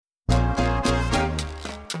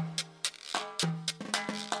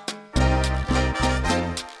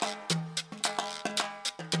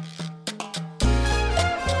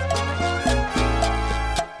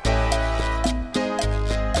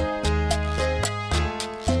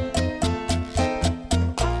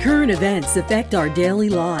Current events affect our daily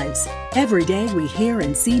lives. Every day we hear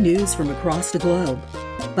and see news from across the globe,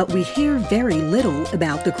 but we hear very little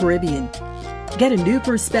about the Caribbean. Get a new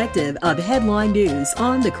perspective of headline news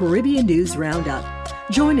on the Caribbean News Roundup.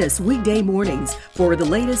 Join us weekday mornings for the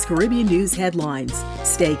latest Caribbean news headlines.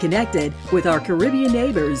 Stay connected with our Caribbean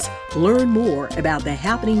neighbors. Learn more about the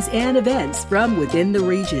happenings and events from within the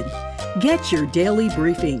region. Get your daily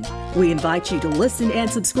briefing. We invite you to listen and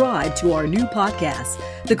subscribe to our new podcast,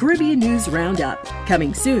 The Caribbean News Roundup,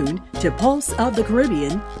 coming soon to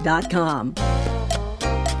pulseofthecaribbean.com.